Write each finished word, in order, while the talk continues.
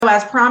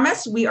as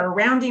promised, we are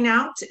rounding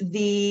out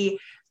the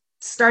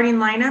starting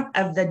lineup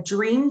of the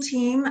dream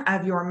team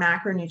of your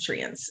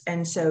macronutrients.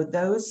 And so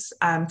those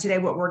today,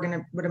 what I'm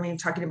going to be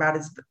talking about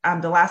is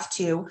the last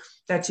two,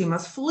 the two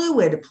most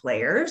fluid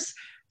players,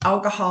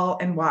 alcohol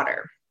and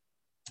water.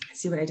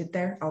 See what I did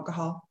there?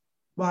 Alcohol,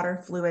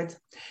 water, fluids.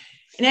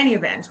 In any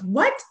event,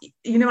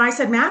 I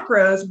said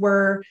macros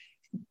were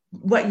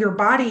what your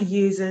body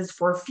uses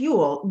for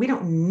fuel. We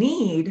don't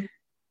need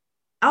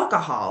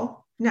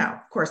alcohol. No,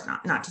 of course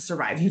not to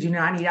survive. You do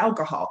not need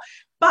alcohol.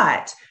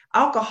 But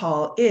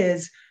alcohol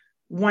is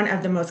one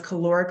of the most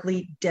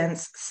calorically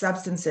dense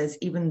substances,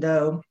 even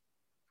though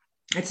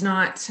it's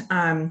not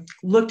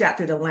looked at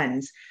through the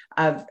lens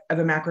of a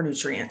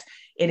macronutrient.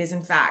 It is,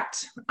 in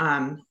fact,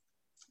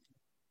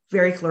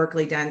 very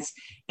calorically dense,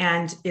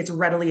 and it's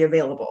readily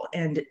available.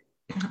 And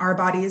our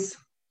bodies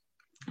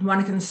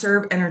want to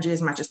conserve energy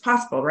as much as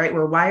possible, right?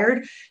 We're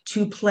wired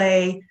to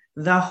play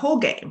the whole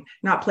game,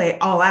 not play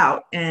all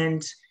out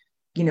and,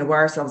 wear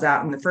ourselves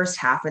out in the first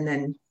half and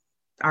then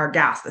our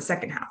gas the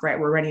second half, right?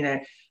 We're running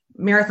a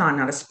marathon,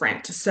 not a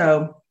sprint.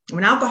 So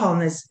when alcohol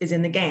is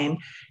in the game,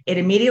 it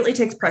immediately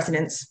takes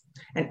precedence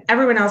and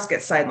everyone else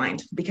gets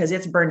sidelined because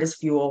it's burned as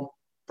fuel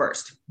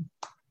first.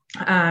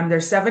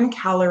 There's 7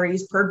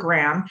 calories per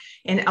gram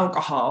in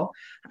alcohol.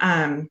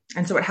 And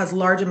so it has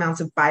large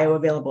amounts of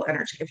bioavailable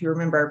energy. If you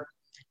remember,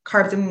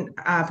 carbs and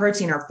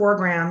protein are 4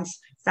 grams,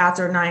 fats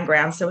are 9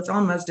 grams. So it's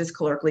almost as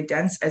calorically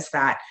dense as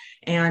fat.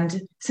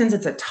 And since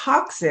it's a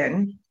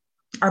toxin,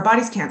 our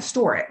bodies can't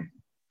store it.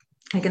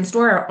 It can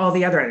store all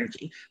the other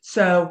energy.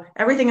 So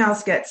everything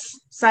else gets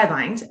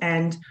sidelined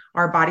and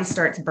our body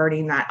starts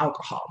burning that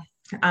alcohol.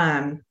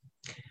 And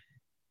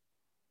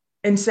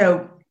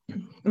so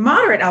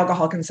moderate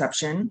alcohol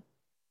consumption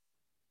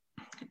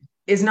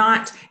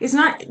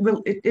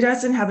it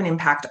doesn't have an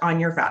impact on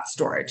your fat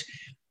storage.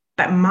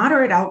 But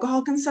moderate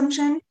alcohol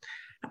consumption,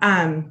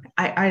 I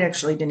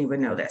actually didn't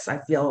even know this. I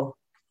felt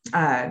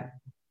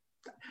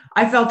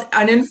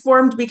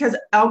uninformed because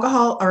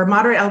alcohol or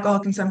moderate alcohol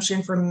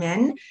consumption for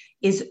men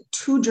is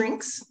 2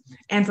 drinks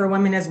and for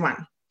women is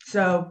 1.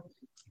 So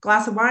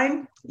glass of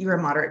wine, you're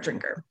a moderate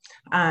drinker.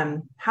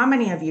 How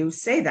many of you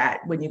say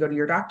that when you go to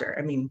your doctor?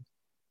 I mean,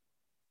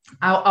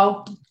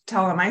 I'll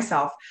tell on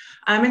myself.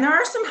 And there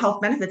are some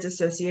health benefits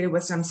associated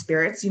with some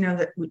spirits,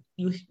 that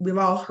we've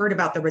all heard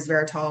about the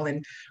resveratrol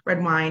and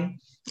red wine,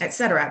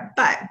 etc.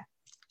 But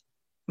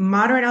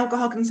moderate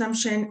alcohol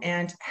consumption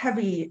and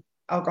heavy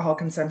alcohol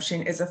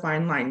consumption is a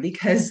fine line,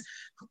 because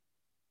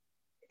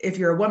if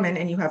you're a woman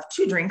and you have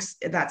 2 drinks,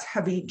 that's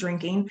heavy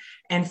drinking.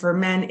 And for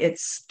men,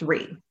 it's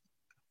 3.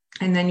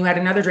 And then you add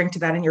another drink to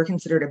that and you're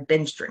considered a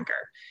binge drinker,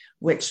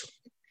 which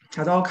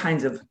has all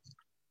kinds of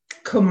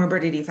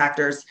comorbidity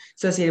factors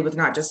associated with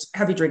not just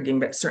heavy drinking,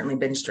 but certainly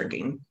binge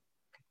drinking.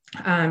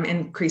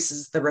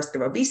 Increases the risk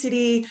of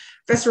obesity,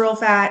 visceral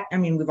fat. I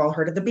mean, we've all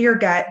heard of the beer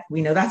gut.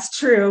 We know that's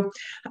true.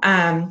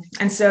 And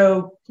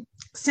so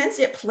since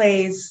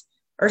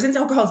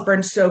alcohol is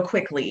burned so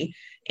quickly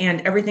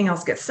and everything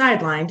else gets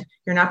sidelined,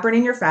 you're not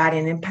burning your fat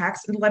and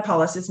impacts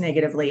lipolysis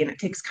negatively. And it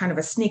takes kind of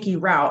a sneaky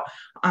route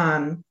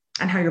on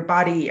how your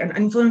body and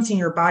influencing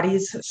your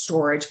body's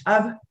storage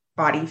of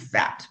body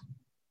fat.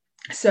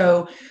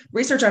 So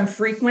research on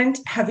frequent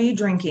heavy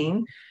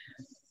drinking,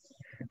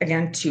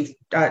 again, 2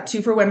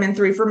 for women,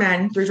 3 for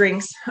men, 3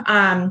 drinks,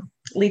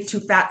 leads to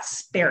fat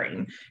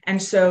sparing.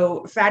 And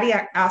so fatty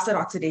acid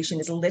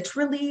oxidation is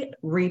literally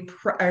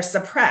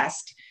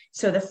suppressed.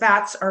 So the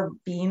fats are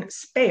being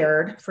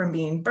spared from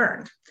being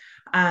burned.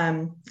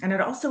 And it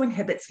also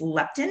inhibits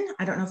leptin.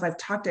 I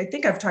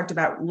think I've talked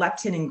about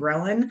leptin and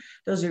ghrelin.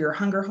 Those are your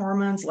hunger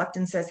hormones.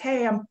 Leptin says,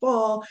 hey, I'm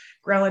full.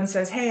 Ghrelin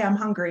says, hey, I'm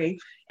hungry.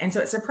 And so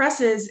it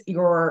suppresses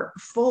your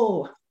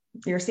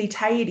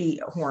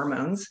satiety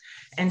hormones.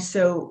 And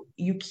so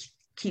you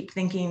keep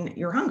thinking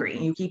you're hungry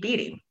and you keep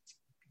eating.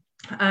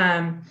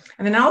 And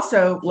then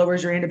also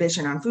lowers your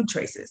inhibition on food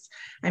choices.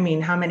 I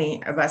mean, how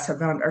many of us have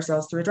found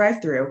ourselves through a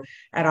drive-through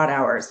at odd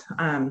hours?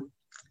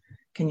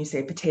 Can you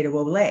say potato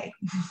au lait?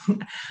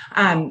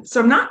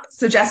 So I'm not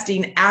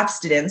suggesting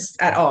abstinence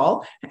at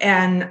all.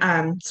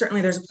 And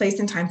certainly there's a place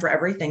and time for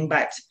everything,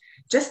 but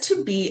just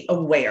to be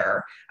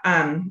aware,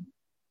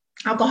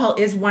 alcohol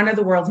is one of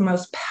the world's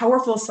most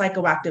powerful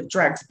psychoactive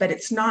drugs, but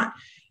it's not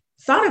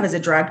thought of as a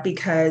drug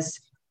because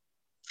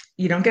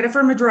you don't get it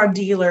from a drug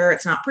dealer.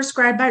 It's not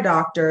prescribed by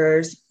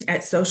doctors.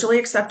 It's socially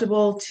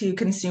acceptable to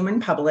consume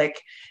in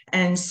public.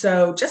 And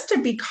so just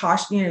to be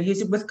cautious,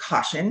 use it with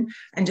caution,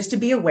 and just to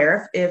be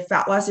aware if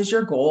fat loss is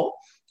your goal,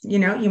 you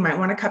might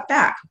want to cut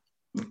back.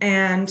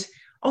 And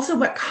also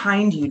what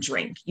kind you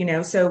drink,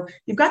 so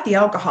you've got the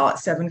alcohol at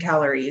 7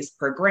 calories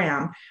per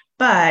gram,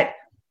 but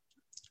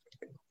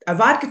a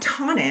vodka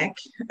tonic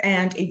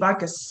and a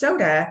vodka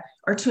soda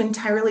are 2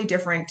 entirely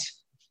different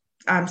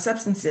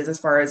substances as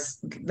far as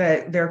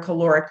their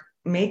caloric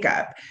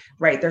makeup,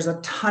 right? There's a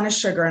ton of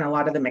sugar in a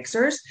lot of the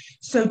mixers.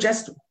 So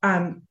just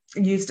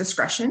use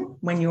discretion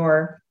when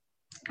you're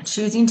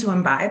choosing to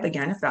imbibe,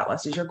 again, if fat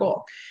loss is your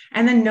goal.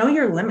 And then know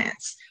your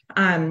limits.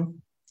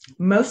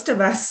 most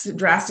of us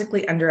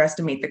drastically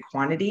underestimate the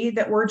quantity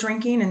that we're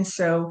drinking. And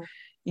so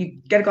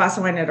you get a glass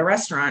of wine at a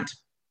restaurant,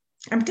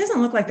 and it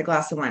doesn't look like the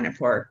glass of wine I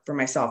pour for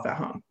myself at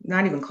home,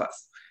 not even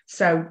close.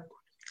 So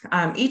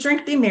eat,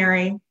 drink, be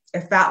merry.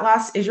 If fat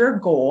loss is your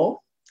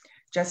goal,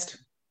 just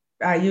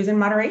use in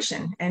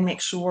moderation and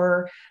make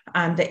sure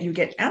that you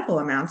get ample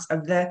amounts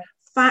of the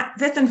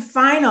fifth and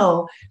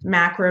final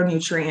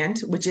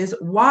macronutrient, which is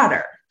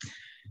water.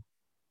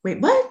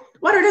 Wait, what?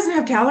 Water doesn't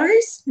have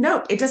calories?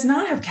 No, it does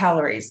not have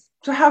calories.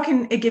 So how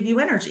can it give you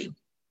energy?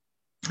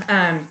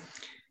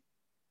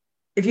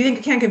 If you think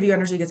it can't give you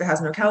energy because it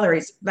has no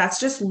calories, that's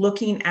just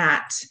looking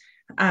at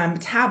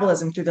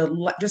metabolism through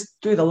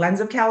the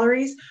lens of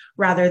calories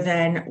rather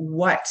than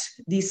what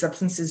these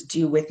substances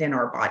do within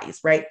our bodies,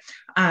 right?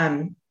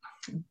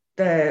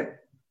 The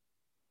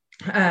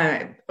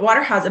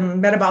water has a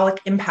metabolic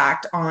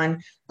impact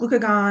on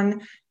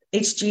glucagon,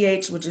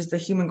 HGH, which is the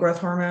human growth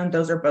hormone.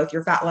 Those are both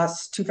your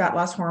two fat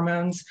loss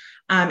hormones.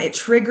 It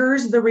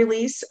triggers the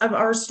release of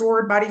our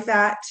stored body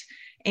fat,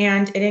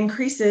 and it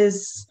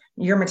increases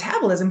your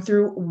metabolism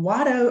through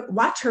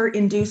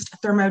water-induced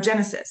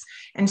thermogenesis.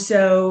 And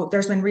so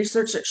there's been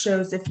research that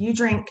shows if you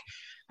drink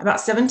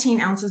about 17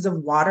 ounces of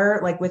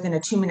water, like within a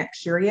 2-minute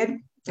period,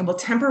 it will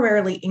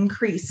temporarily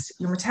increase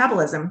your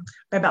metabolism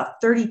by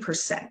about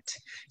 30%.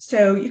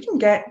 So you can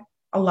get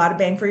a lot of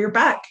bang for your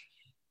buck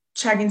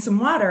chugging some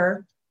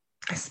water,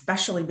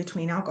 especially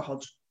between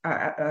alcoholic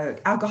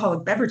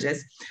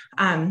beverages,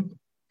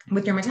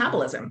 with your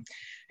metabolism.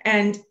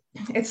 And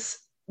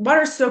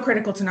water is so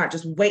critical to not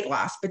just weight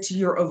loss, but to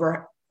your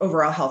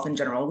overall health in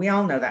general. We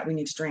all know that we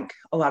need to drink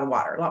a lot of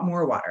water, a lot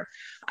more water.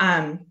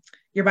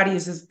 Your body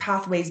uses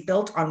pathways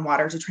built on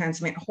water to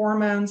transmit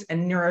hormones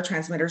and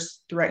neurotransmitters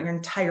throughout your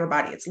entire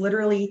body. It's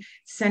literally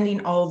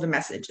sending all of the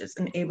messages,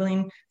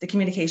 enabling the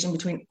communication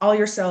between all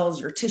your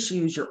cells, your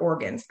tissues, your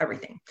organs,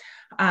 everything.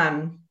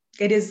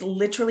 It is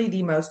literally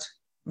the most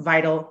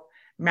vital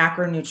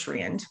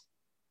macronutrient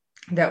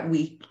that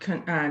we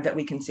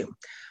consume.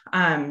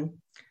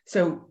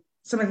 So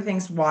some of the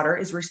things water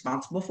is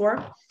responsible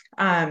for,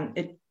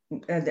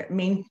 the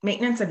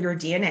maintenance of your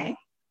DNA.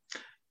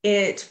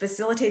 It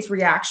facilitates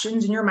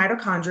reactions in your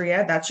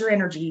mitochondria. That's your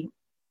energy,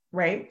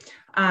 right?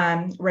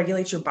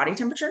 Regulates your body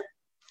temperature,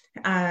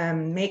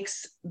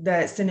 makes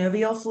the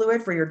synovial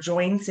fluid for your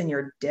joints and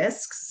your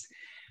discs.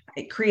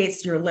 It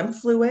creates your lymph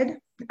fluid.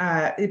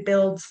 It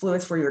builds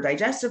fluids for your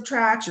digestive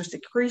tract, your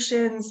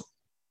secretions,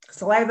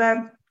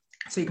 saliva,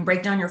 so you can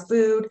break down your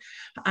food.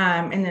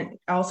 And then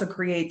also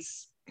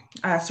creates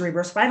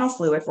cerebrospinal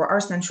fluid for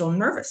our central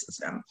nervous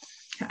system.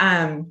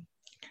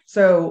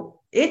 So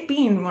it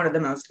being one of the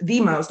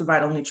most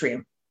vital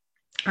nutrient.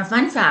 A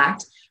fun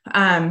fact,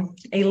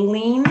 a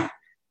lean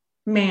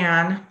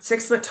man,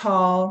 6 foot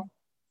tall,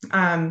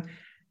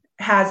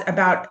 has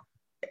about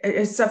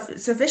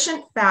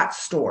sufficient fat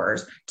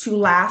stores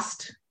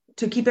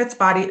to keep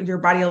your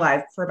body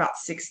alive for about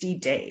 60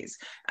 days.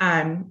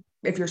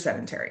 If you're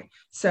sedentary.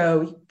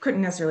 So you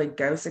couldn't necessarily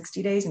go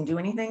 60 days and do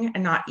anything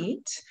and not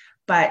eat,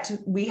 but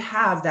we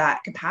have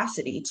that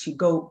capacity to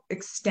go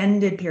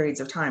extended periods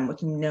of time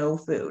with no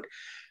food.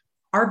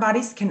 Our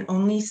bodies can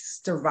only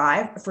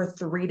survive for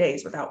 3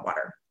 days without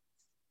water.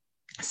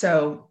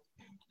 So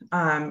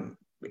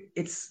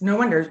it's no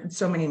wonder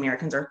so many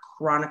Americans are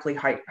chronically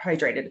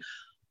hydrated.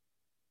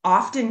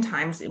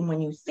 Oftentimes,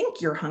 when you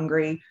think you're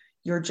hungry,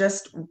 you're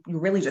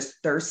really just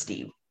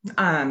thirsty.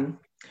 And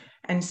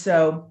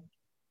so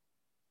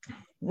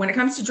when it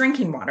comes to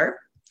drinking water,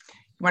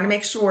 you want to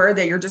make sure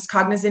that you're just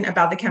cognizant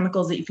about the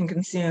chemicals that you can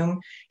consume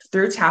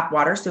through tap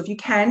water. So if you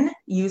can,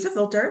 use a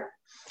filter.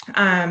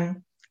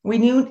 We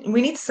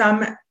need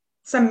some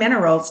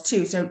minerals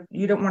too. So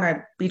you don't want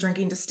to be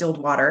drinking distilled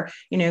water.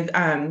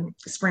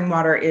 Spring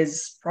water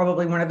is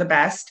probably one of the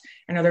best.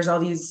 I know there's all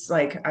these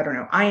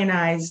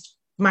ionized,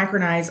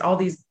 micronized, all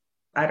these,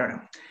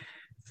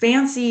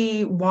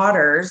 fancy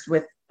waters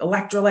with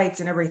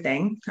electrolytes and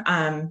everything.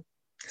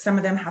 Some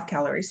of them have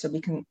calories, so we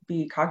can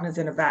be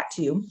cognizant of that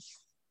too.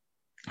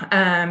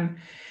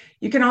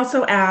 You can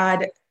also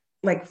add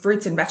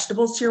fruits and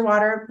vegetables to your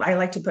water. I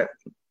like to put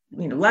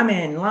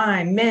lemon,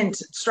 lime, mint,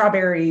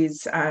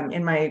 strawberries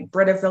in my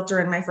Brita filter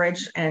in my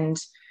fridge, and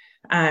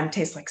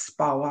tastes like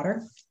spa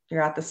water.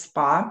 You're at the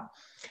spa.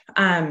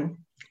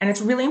 And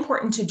it's really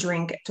important to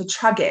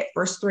chug it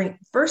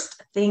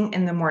first thing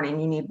in the morning.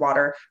 You need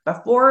water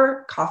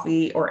before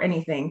coffee or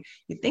anything.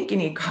 You think you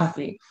need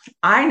coffee.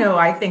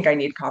 I think I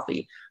need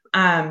coffee.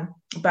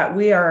 But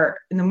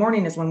in the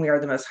morning is when we are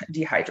the most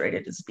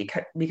dehydrated, is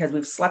because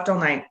we've slept all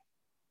night,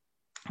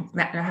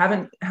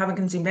 haven't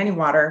consumed any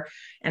water,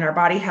 and our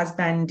body has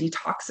been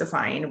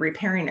detoxifying,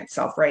 repairing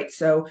itself, right?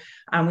 So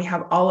we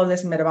have all of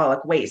this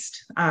metabolic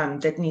waste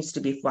that needs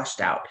to be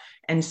flushed out.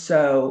 And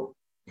so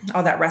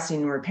all that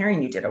resting and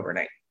repairing you did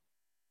overnight.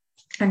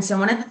 And so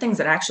one of the things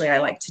that actually I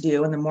like to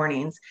do in the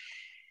mornings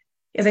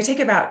is I take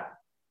about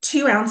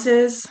 2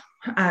 ounces,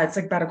 it's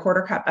like about a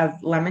quarter cup of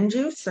lemon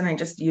juice. And I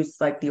just use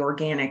the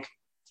organic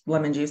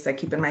lemon juice I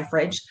keep in my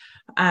fridge.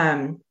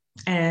 And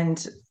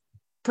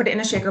put it in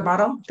a shaker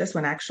bottle. This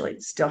one actually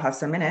still has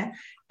some in it,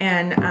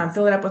 and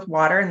fill it up with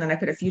water. And then I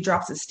put a few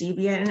drops of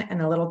stevia in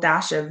and a little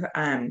dash of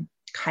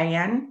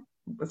cayenne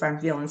if I'm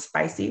feeling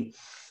spicy,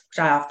 which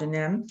I often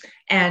am.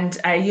 And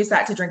I use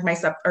that to drink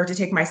or to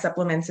take my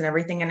supplements and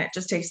everything. And it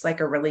just tastes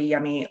like a really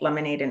yummy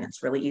lemonade, and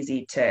it's really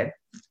easy to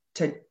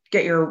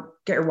get your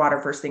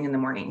water first thing in the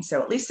morning.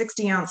 So at least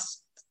 60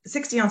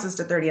 ounces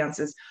to 30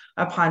 ounces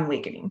upon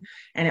wakening,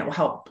 and it will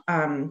help.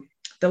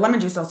 The lemon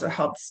juice also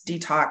helps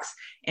detox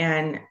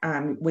and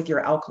with your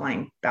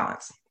alkaline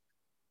balance.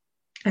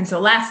 And so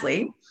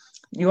lastly,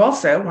 you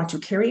also want to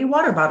carry a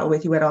water bottle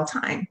with you at all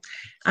time.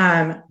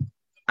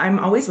 I'm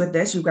always with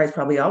this. You guys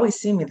probably always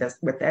see me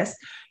with this.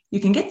 You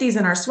can get these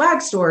in our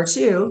swag store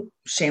too.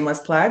 Shameless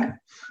plug.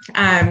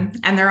 And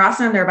they're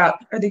awesome.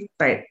 Are they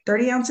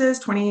 30 ounces,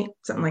 20,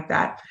 something like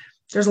that.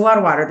 There's a lot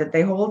of water that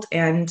they hold.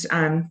 And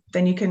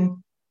then you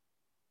can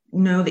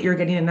know that you're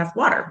getting enough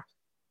water.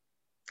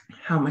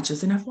 How much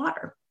is enough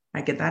water?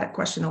 I get that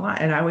question a lot.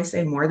 And I always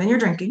say more than you're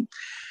drinking.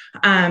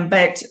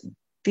 But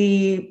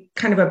the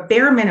kind of a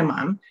bare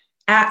minimum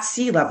at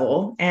sea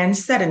level and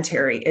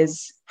sedentary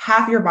is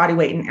half your body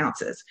weight in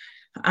ounces.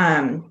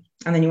 And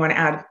then you want to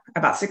add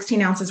about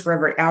 16 ounces for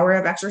every hour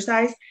of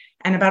exercise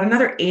and about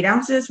another 8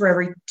 ounces for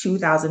every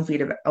 2,000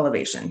 feet of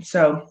elevation.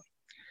 So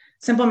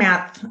simple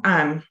math,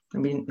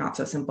 maybe not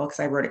so simple because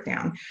I wrote it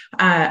down.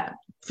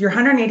 If you're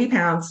 180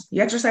 pounds,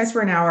 you exercise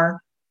for an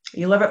hour,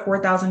 you live at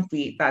 4,000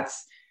 feet,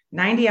 that's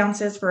 90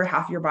 ounces for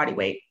half your body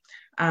weight.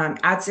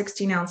 Add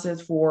 16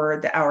 ounces for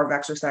the hour of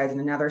exercise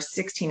and another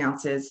 16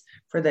 ounces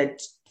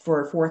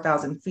for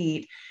 4,000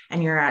 feet,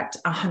 and you're at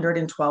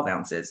 112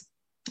 ounces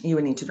you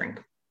would need to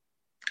drink.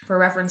 For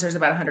reference, there's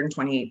about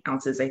 128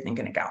 ounces, I think,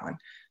 in a gallon,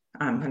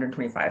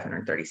 125,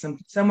 130,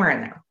 somewhere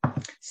in there.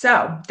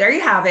 So there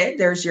you have it.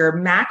 There's your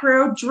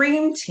macro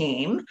dream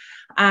team.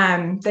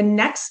 The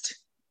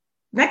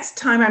next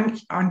time I'm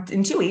on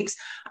in 2 weeks,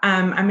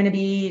 I'm going to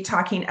be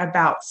talking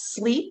about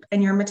sleep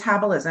and your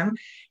metabolism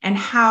and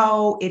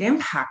how it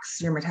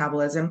impacts your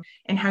metabolism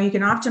and how you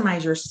can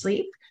optimize your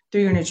sleep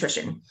through your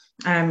nutrition.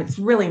 It's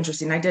really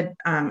interesting.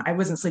 I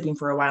wasn't sleeping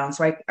for a while, and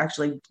so I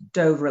actually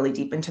dove really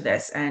deep into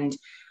this, and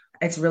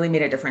it's really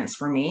made a difference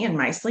for me and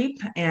my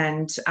sleep.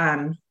 And so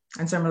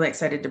I'm really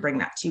excited to bring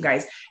that to you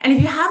guys. And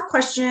if you have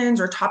questions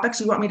or topics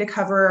you want me to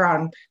cover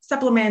on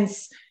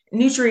supplements,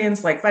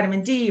 nutrients like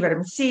vitamin D,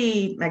 vitamin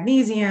C,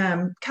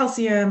 magnesium,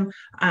 calcium,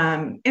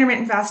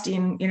 intermittent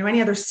fasting,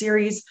 any other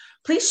series,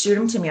 please shoot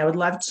them to me. I would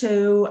love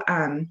to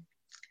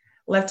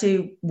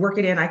work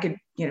it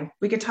in.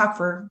 We could talk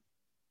for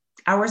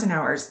hours and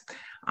hours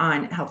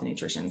on health and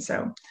nutrition.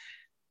 So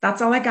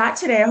that's all I got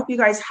today. I hope you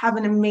guys have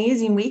an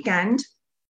amazing weekend.